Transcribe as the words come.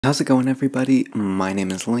How's it going, everybody? My name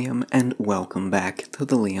is Liam and welcome back to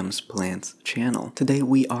the Liam's Plants channel. Today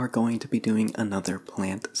we are going to be doing another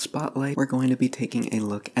plant spotlight. We're going to be taking a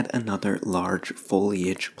look at another large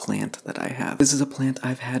foliage plant that I have. This is a plant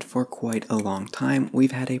I've had for quite a long time.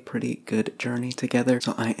 We've had a pretty good journey together,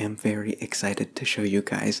 so I am very excited to show you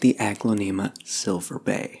guys the AGLONEMA Silver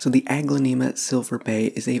Bay. So the AGLONEMA Silver Bay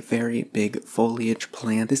is a very big foliage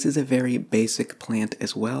plant. This is a very basic plant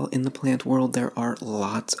as well. In the plant world, there are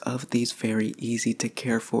lots of these very easy to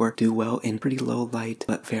care for, do well in pretty low light,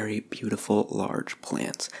 but very beautiful large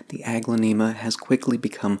plants. The AGLONEMA has quickly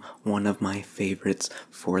become one of my favorites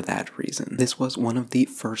for that reason. This was one of the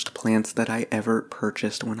first plants that I ever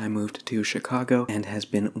purchased when I moved to Chicago and has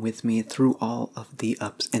been with me through all of the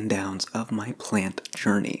ups and downs of my plant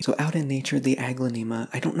journey. So out in nature, the AGLONEMA,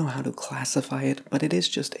 I don't know how to classify it, but it is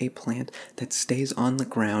just a plant that stays on the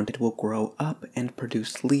ground. It will grow up and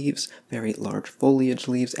produce leaves, very large foliage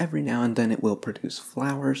leaves. Every now and then it will produce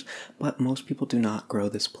flowers, but most people do not grow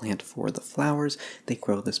this plant for the flowers. They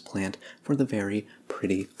grow this plant for the very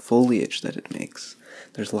pretty foliage that it makes.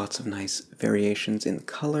 There's lots of nice variations in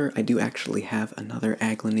color. I do actually have another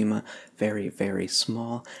AGLONEMA, very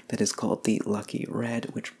small, that is called the Lucky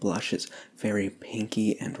Red, which blushes very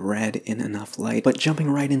pinky and red in enough light. But jumping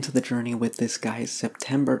right into the journey with this guy,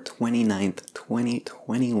 September 29th,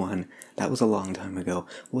 2021, that was a long time ago,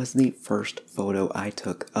 was the first photo I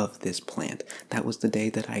took of this plant. That was the day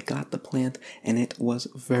that I got the plant, and it was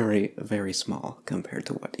very small compared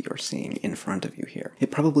to what you're seeing in front of you here.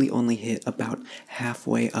 It probably only hit about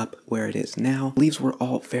halfway up where it is now. Leaves were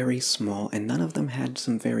all very small, and none of them had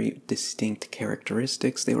some very distinct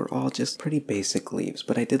characteristics. They were all just pretty basic leaves,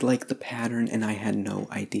 but I did like the pattern, and I had no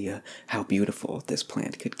idea how beautiful this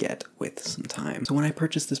plant could get with some time. So when I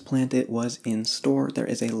purchased this plant, it was in store. There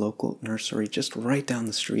is a local nursery just right down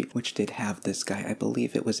the street which did have this guy. I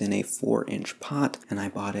believe it was in a 4-inch pot, and I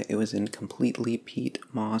bought it. It was in completely peat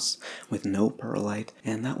moss with no perlite,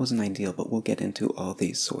 and that wasn't ideal, but we'll get into all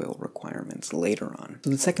these soil requirements later on. So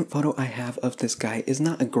the second photo I have of this guy is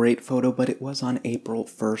not a great photo, but it was on April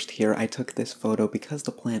 1st here. I took this photo because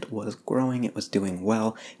the plant was growing, it was doing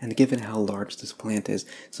well, and given how large this plant is,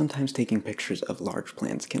 sometimes taking pictures of large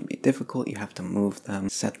plants can be difficult. You have to move them,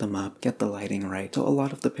 set them up, get the lighting right. So a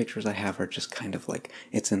lot of the pictures I have are just kind of like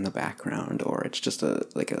it's in the background, or it's just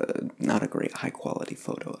not a great high quality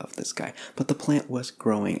photo of this guy. But the plant was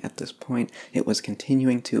growing at this point. It was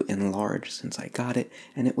continuing to enlarge since I got it,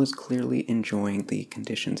 and it was clearly enjoying the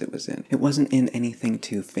conditions it was in. It wasn't in anything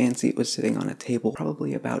too fancy. It was sitting on a table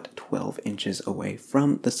probably about 12 inches away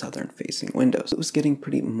from the southern facing windows. It was getting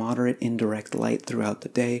pretty moderate indirect light throughout the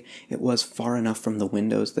day. It was far enough from the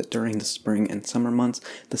windows that during the spring and summer months,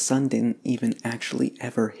 the sun didn't even actually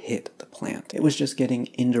ever hit the plant. It was just getting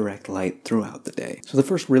indirect light throughout the day. So the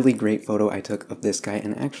first really great photo I took of this guy,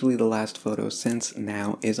 and actually the last photo since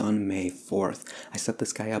now, is on May 4th. I set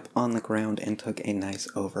this guy up on the ground and took a nice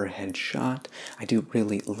overhead shot. I do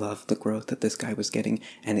really love the growth that this guy was getting,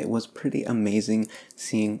 and it was pretty amazing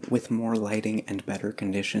seeing with more lighting and better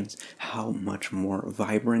conditions how much more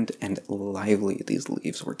vibrant and lively these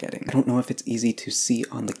leaves were getting. I don't know if it's easy to see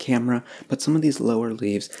on the camera, but some of these lower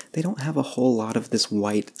leaves, they don't have a whole lot of this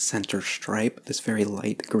white center stripe, this very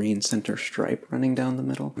light green center stripe running down the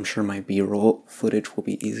middle. I'm sure my B-roll footage will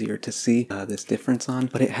be easier to see this difference on,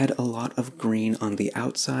 but it had a lot of green on the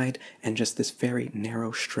outside and just this very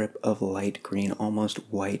narrow strip of light green, almost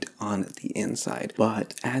white on the inside.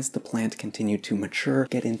 But as the plant continued to mature,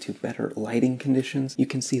 get into better lighting conditions, you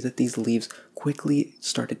can see that these leaves quickly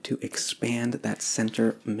started to expand that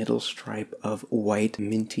center middle stripe of white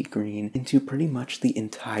minty green into pretty much the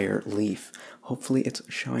entire leaf. Hopefully it's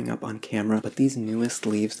showing up on camera, but these newest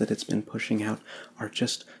leaves that it's been pushing out are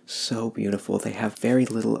just so beautiful. They have very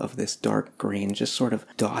little of this dark green, just sort of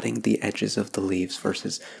dotting the edges of the leaves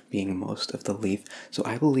versus being most of the leaf. So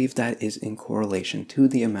I believe that is in correlation to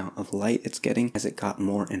the amount of light it's getting as it got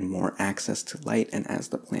more and more access to light, and as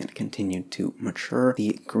the plant continued to mature,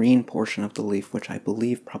 the green portion of the leaf, which I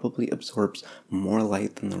believe probably absorbs more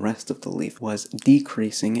light than the rest of the leaf, was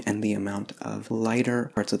decreasing, and the amount of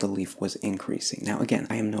lighter parts of the leaf was increasing. Now again,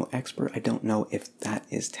 I am no expert. I don't know if that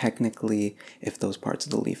is technically, if those parts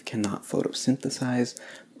of the leaf cannot photosynthesize,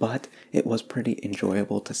 but it was pretty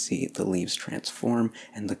enjoyable to see the leaves transform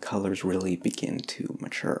and the colors really begin to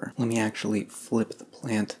mature. Let me actually flip the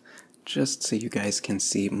plant just so you guys can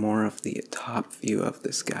see more of the top view of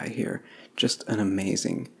this guy here. Just an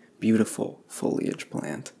amazing beautiful foliage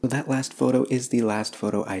plant. So that last photo is the last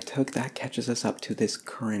photo I took. That catches us up to this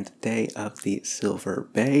current day of the Silver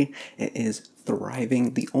Bay. It is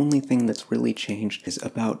thriving. The only thing that's really changed is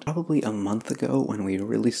about probably a month ago when we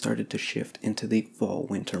really started to shift into the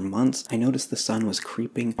fall-winter months. I noticed the sun was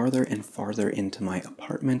creeping farther and farther into my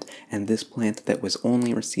apartment, and this plant that was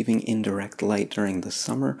only receiving indirect light during the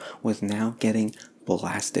summer was now getting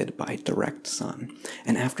blasted by direct sun.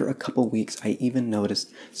 And after a couple weeks, I even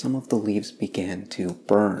noticed some of the leaves began to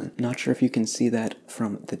burn. Not sure if you can see that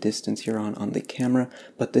from the distance you're on the camera,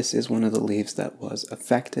 but this is one of the leaves that was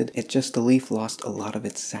affected. It just, the leaf lost a lot of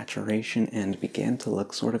its saturation and began to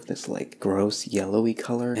look sort of this like gross yellowy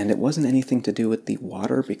color. And it wasn't anything to do with the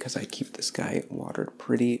water, because I keep this guy watered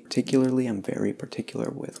pretty particularly. I'm very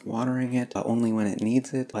particular with watering it, only when it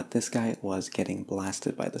needs it. But this guy was getting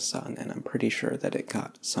blasted by the sun, and I'm pretty sure that it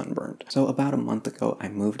got sunburned. So about a month ago, I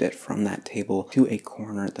moved it from that table to a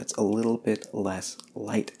corner that's a little bit less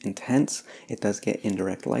light intense. It does get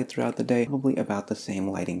indirect light throughout the day, probably about the same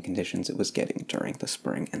lighting conditions it was getting during the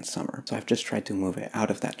spring and summer. So I've just tried to move it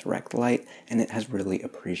out of that direct light, and it has really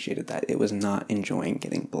appreciated that. It was not enjoying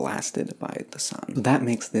getting blasted by the sun. So that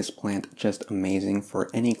makes this plant just amazing for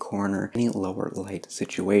any corner, any lower light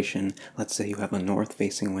situation. Let's say you have a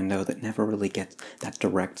north-facing window that never really gets that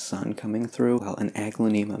direct sun coming through. Well, an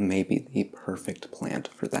aglonema may be the perfect plant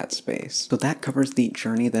for that space. So that covers the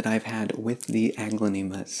journey that I've had with the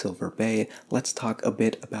aglonema Silver Bay. Let's talk a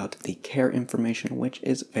bit about the care information, which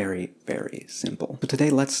is very, very simple. So today,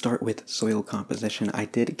 let's start with soil composition. I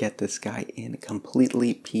did get this guy in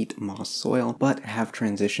completely peat moss soil, but have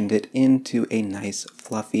transitioned it into a nice,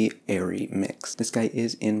 fluffy, airy mix. This guy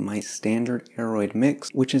is in my standard aroid mix,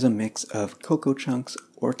 which is a mix of cocoa chunks,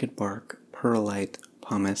 orchid bark, perlite,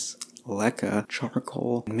 pumice, leca,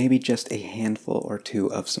 charcoal, and maybe just a handful or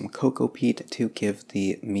two of some cocoa peat to give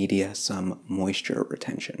the media some moisture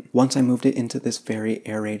retention. Once I moved it into this very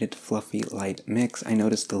aerated, fluffy, light mix, I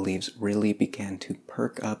noticed the leaves really began to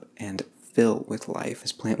perk up and fill with life.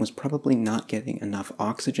 This plant was probably not getting enough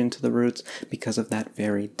oxygen to the roots because of that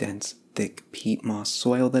very dense, thick peat moss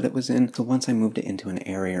soil that it was in. So once I moved it into an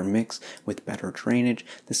airier mix with better drainage,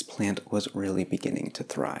 this plant was really beginning to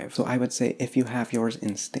thrive. So I would say if you have yours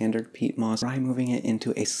in standard peat moss, try moving it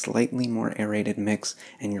into a slightly more aerated mix,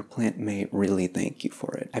 and your plant may really thank you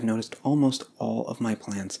for it. I've noticed almost all of my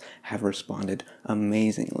plants have responded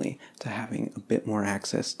amazingly to having a bit more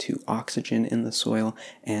access to oxygen in the soil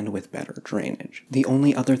and with better drainage. The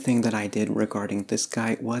only other thing that I did regarding this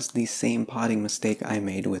guy was the same potting mistake I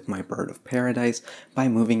made with my bird of paradise by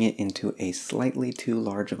moving it into a slightly too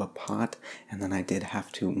large of a pot, and then I did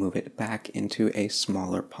have to move it back into a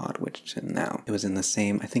smaller pot, which it's in now. It was in the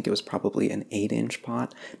same, I think it was probably an 8-inch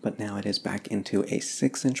pot, but now it is back into a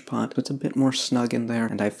 6-inch pot, so it's a bit more snug in there,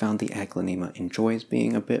 and I found the aglonema enjoys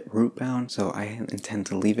being a bit root bound, so I intend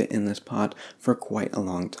to leave it in this pot for quite a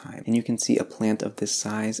long time. And you can see a plant of this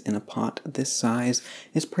size in a pot this size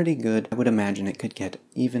is pretty good. I would imagine it could get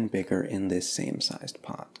even bigger in this same sized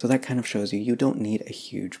pot. So that kind of shows you don't need a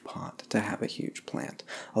huge pot to have a huge plant.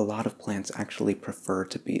 A lot of plants actually prefer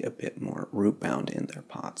to be a bit more root bound in their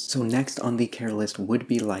pots. So next on the care list would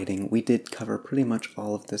be lighting. We did cover pretty much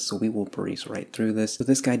all of this, so we will breeze right through this. So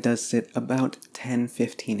this guy does sit about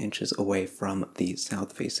 10-15 inches away from the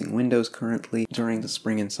south facing windows currently. During the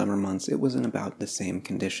spring and summer months it was in about the same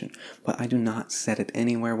condition, but I do not set it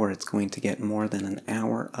anywhere where it's going to get more than an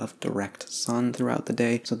hour of direct sun throughout the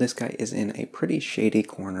day. So this guy is in a pretty shady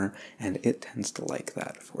corner, and it tends to like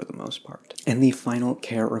that for the most part. And the final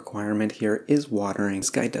care requirement here is watering. This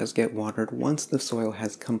guy does get watered once the soil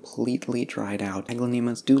has completely dried out.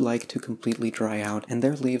 Aglonemas do like to completely dry out, and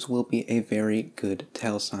their leaves will be a very good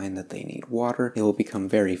tell sign that they need water. They will become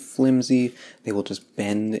very flimsy. They will just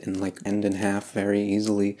bend in half very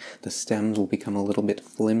easily. The stems will become a little bit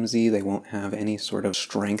flimsy. They won't have any sort of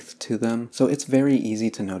strength to them. So it's very easy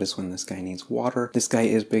to notice when this guy needs water. This guy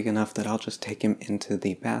is big enough that I'll just take him into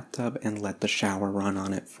the bathtub and let the shower run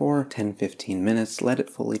on it for 10-15 minutes, let it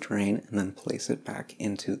fully drain, and then place it back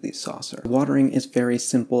into the saucer. Watering is very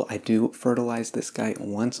simple. I do fertilize this guy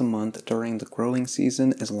once a month during the growing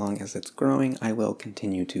season. As long as it's growing, I will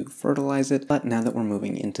continue to fertilize it. But now that we're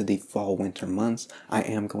moving into the fall-winter months, I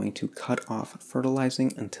am going to cut off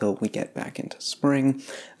fertilizing until we get back into spring.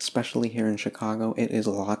 Especially here in Chicago, it is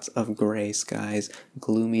lots of gray skies,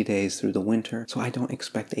 gloomy days through the winter, so I don't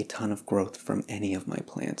expect a ton of growth from any of my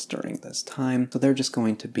plants plants during this time. So they're just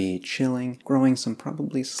going to be chilling, growing some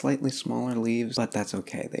probably slightly smaller leaves, but that's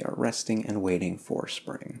okay. They are resting and waiting for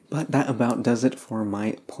spring. But that about does it for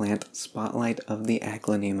my plant spotlight of the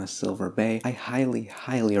Aglonema Silver Bay. I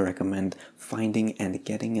highly recommend finding and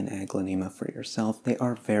getting an Aglonema for yourself. They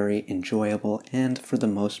are very enjoyable and for the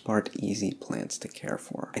most part easy plants to care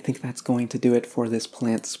for. I think that's going to do it for this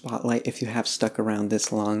plant spotlight. If you have stuck around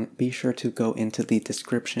this long, be sure to go into the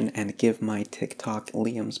description and give my TikTok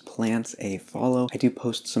liamsPLANTS a follow. I do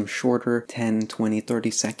post some shorter 10, 20,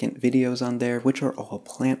 30-second videos on there, which are all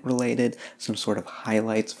plant related, some sort of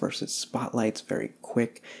highlights versus spotlights, very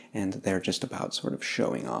quick, and they're just about sort of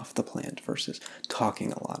showing off the plant versus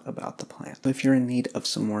talking a lot about the plant. So if you're in need of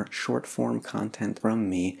some more short form content from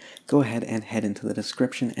me, go ahead and head into the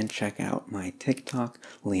description and check out my TikTok,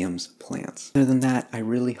 liamsPLANTS. Other than that, I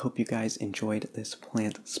really hope you guys enjoyed this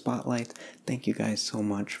plant spotlight. Thank you guys so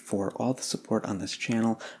much for all the support on this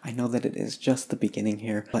channel. I know that it is just the beginning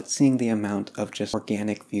here, but seeing the amount of just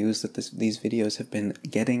organic views that these videos have been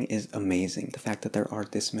getting is amazing. The fact that there are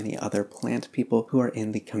this many other plant people who are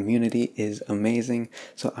in the community is amazing,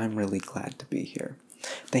 so I'm really glad to be here.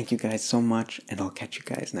 Thank you guys so much, and I'll catch you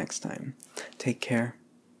guys next time. Take care.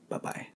 Bye-bye.